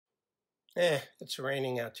It's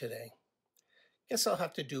raining out today. Guess I'll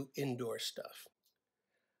have to do indoor stuff.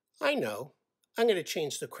 I know. I'm going to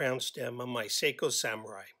change the crown stem on my Seiko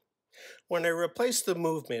Samurai. When I replace the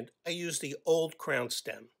movement, I use the old crown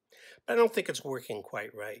stem, but I don't think it's working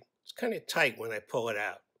quite right. It's kind of tight when I pull it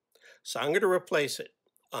out. So I'm going to replace it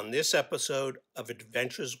on this episode of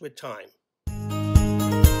Adventures with Time.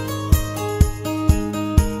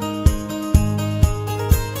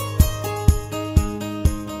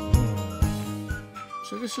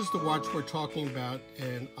 So this is the watch we're talking about,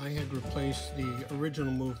 and I had replaced the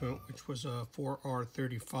original movement, which was a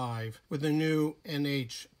 4R35, with a new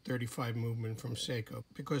NH35 movement from Seiko,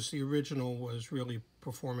 because the original was really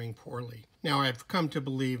performing poorly. Now I've come to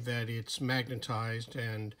believe that it's magnetized,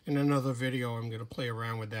 and in another video I'm going to play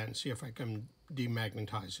around with that and see if I can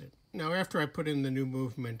demagnetize it. Now after I put in the new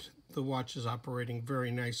movement, the watch is operating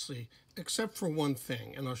very nicely, except for one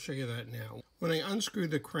thing, and I'll show you that now. When I unscrew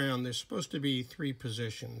the crown, there's supposed to be three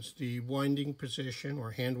positions: the winding position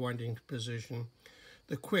or hand winding position,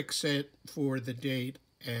 the quick set for the date,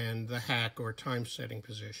 and the hack or time setting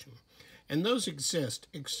position. And those exist,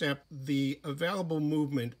 except the available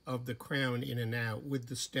movement of the crown in and out with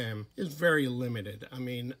the stem is very limited. I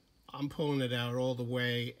mean, I'm pulling it out all the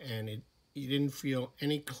way, and you didn't feel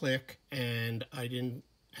any click, and I didn't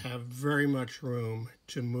have very much room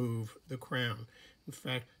to move the crown. In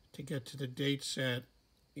fact, to get to the date set,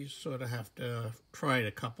 you sort of have to try it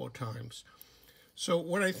a couple of times. So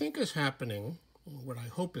what I think is happening, what I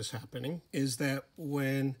hope is happening, is that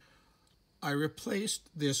when I replaced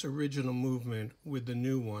this original movement with the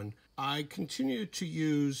new one, I continued to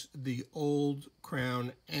use the old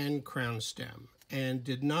crown and crown stem, and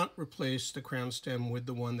did not replace the crown stem with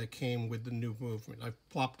the one that came with the new movement. I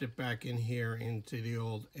plopped it back in here into the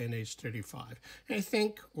old NH35. And I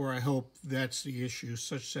think, or I hope, that's the issue,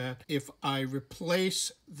 such that if I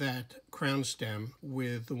replace that crown stem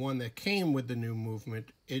with the one that came with the new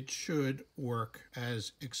movement, it should work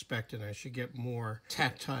as expected. I should get more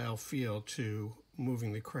tactile feel to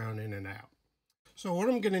moving the crown in and out. So what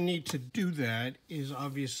I'm going to need to do that is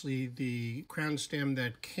obviously the crown stem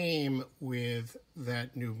that came with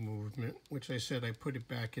that new movement, which I said I put it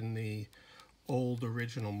back in the old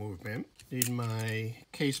original movement. Need my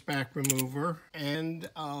case back remover, and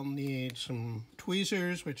I'll need some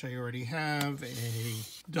tweezers, which I already have,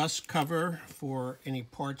 a dust cover for any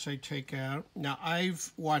parts I take out. Now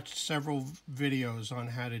I've watched several videos on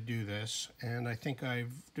how to do this, and I think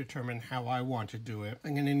I've determined how I want to do it.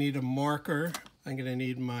 I'm going to need a marker. I'm going to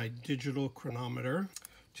need my digital chronometer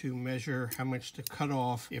to measure how much to cut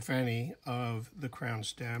off, if any, of the crown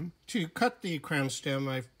stem. To cut the crown stem,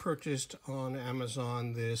 I've purchased on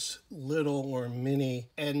Amazon this little or mini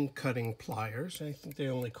end cutting pliers. I think they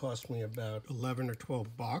only cost me about 11 or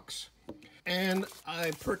 12 bucks. And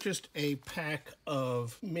I purchased a pack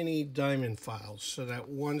of mini diamond files so that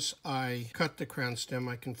once I cut the crown stem,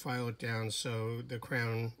 I can file it down so the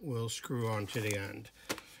crown will screw on to the end.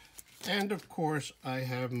 And of course, I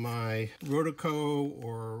have my Rodico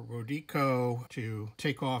or Rodico to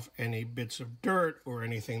take off any bits of dirt or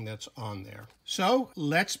anything that's on there. So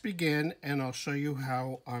let's begin, and I'll show you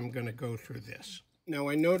how I'm going to go through this. Now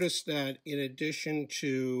I noticed that in addition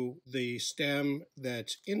to the stem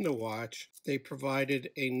that's in the watch, they provided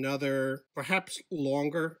another, perhaps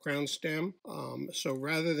longer crown stem. So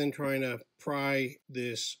rather than trying to pry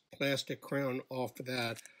this plastic crown off of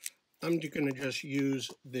that, I'm going to just use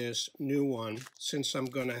this new one since I'm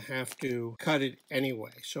going to have to cut it anyway.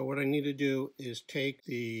 So what I need to do is take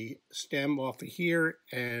the stem off of here,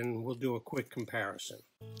 and we'll do a quick comparison.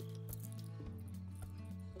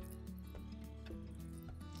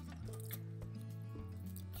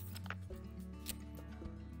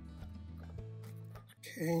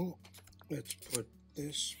 Okay, let's put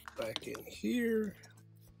this back in here.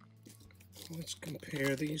 Let's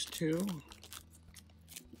compare these two.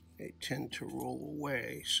 They tend to roll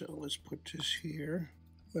away, so let's put this here.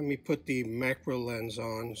 Let me put the macro lens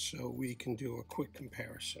on so we can do a quick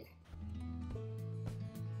comparison.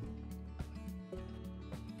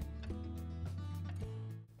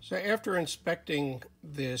 So after inspecting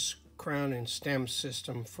this crown and stem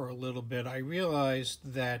system for a little bit, I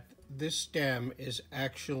realized that this stem is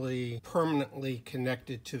actually permanently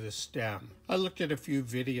connected to the stem. I looked at a few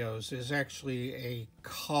videos. There's actually a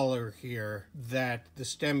collar here that the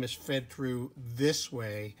stem is fed through this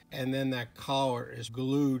way, and then that collar is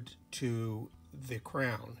glued to the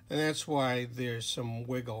crown. And that's why there's some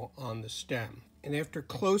wiggle on the stem. And after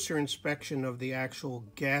closer inspection of the actual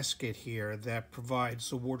gasket here that provides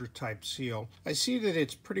the watertight seal, I see that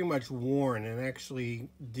it's pretty much worn and actually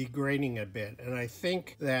degrading a bit. And I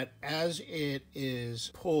think that as it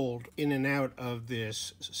is pulled in and out of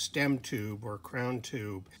this stem tube or crown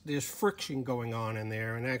tube, there's friction going on in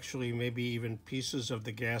there, and actually maybe even pieces of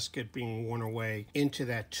the gasket being worn away into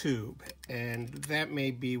that tube. And that may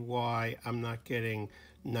be why I'm not getting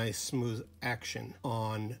nice smooth action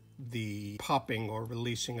on the popping or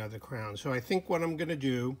releasing of the crown. So I think what I'm going to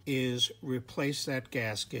do is replace that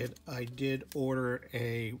gasket. I did order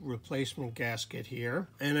a replacement gasket here,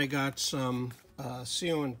 and I got some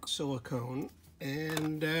sealant silicone,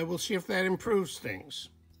 and we'll see if that improves things.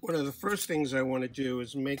 One of the first things I want to do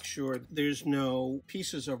is make sure there's no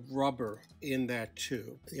pieces of rubber in that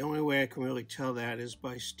tube. The only way I can really tell that is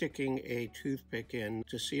by sticking a toothpick in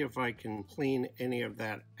to see if I can clean any of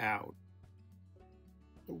that out.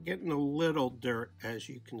 I'm getting a little dirt, as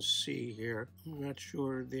you can see here. I'm not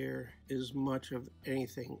sure there is much of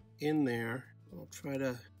anything in there. I'll try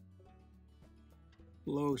to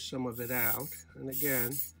blow some of it out. And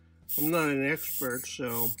again, I'm not an expert,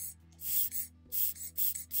 so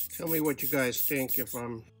tell me what you guys think if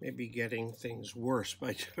I'm maybe getting things worse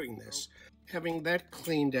by doing this. Having that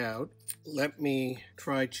cleaned out, let me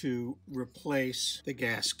try to replace the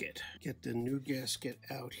gasket. Get the new gasket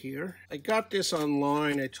out here. I got this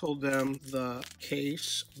online. I told them the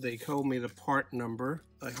case. They told me the part number.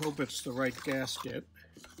 I hope it's the right gasket.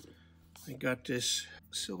 I got this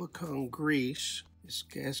silicone grease. This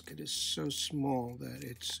gasket is so small that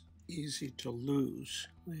it's easy to lose,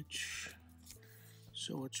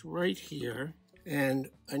 so it's right here, and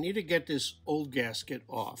I need to get this old gasket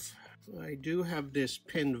off. I do have this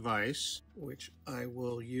pin vise, which I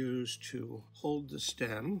will use to hold the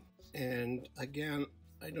stem, and again,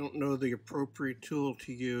 I don't know the appropriate tool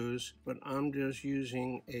to use, but I'm just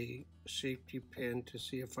using a safety pin to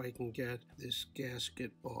see if I can get this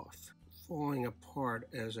gasket off. Falling apart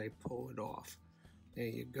as I pull it off. There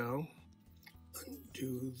you go.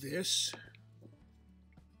 Undo this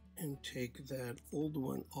and take that old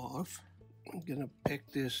one off. I'm gonna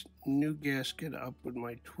pick this new gasket up with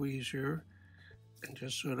my tweezer and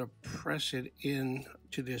just sort of press it in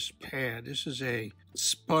to this pad. This is a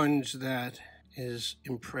sponge that is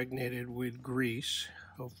impregnated with grease.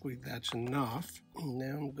 Hopefully that's enough.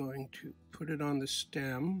 Now I'm going to put it on the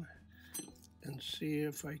stem and see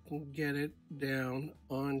if I can get it down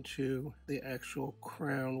onto the actual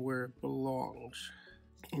crown where it belongs.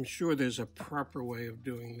 I'm sure there's a proper way of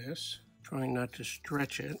doing this. Trying not to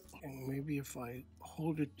stretch it. And maybe if I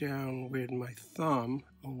hold it down with my thumb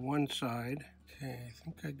on one side. Okay, I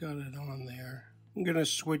think I got it on there. I'm gonna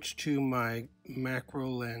switch to my macro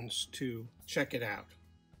lens to check it out.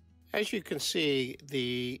 As you can see,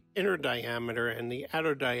 the inner diameter and the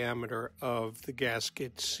outer diameter of the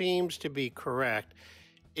gasket seems to be correct.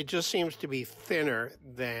 It just seems to be thinner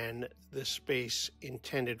than the space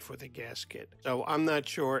intended for the gasket. So I'm not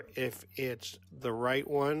sure if it's the right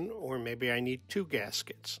one or maybe I need two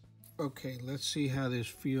gaskets. Okay, let's see how this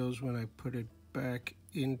feels when I put it back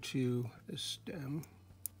into the stem.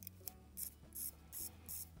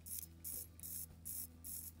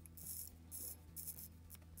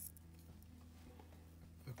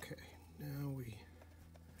 Okay, now we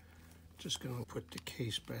just gonna put the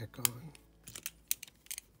case back on.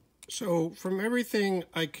 So from everything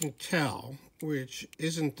I can tell, which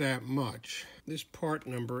isn't that much, this part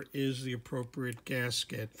number is the appropriate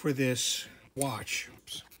gasket for this watch.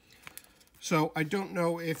 So I don't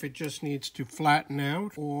know if it just needs to flatten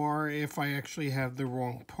out or if I actually have the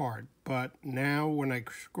wrong part. But now when I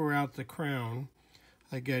screw out the crown,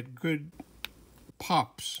 I get good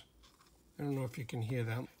pops. I don't know if you can hear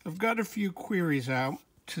that. I've got a few queries out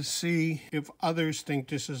to see if others think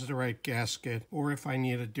this is the right gasket or if I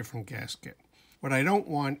need a different gasket. What I don't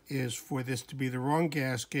want is for this to be the wrong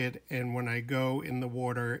gasket and when I go in the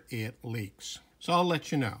water it leaks. So I'll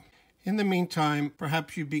let you know. In the meantime,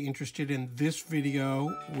 perhaps you'd be interested in this video,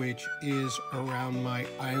 which is around my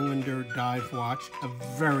Islander dive watch, a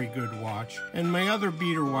very good watch, and my other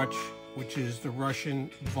beater watch, which is the Russian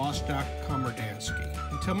Vostok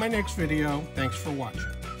Komerdansky. Until my next video, thanks for watching.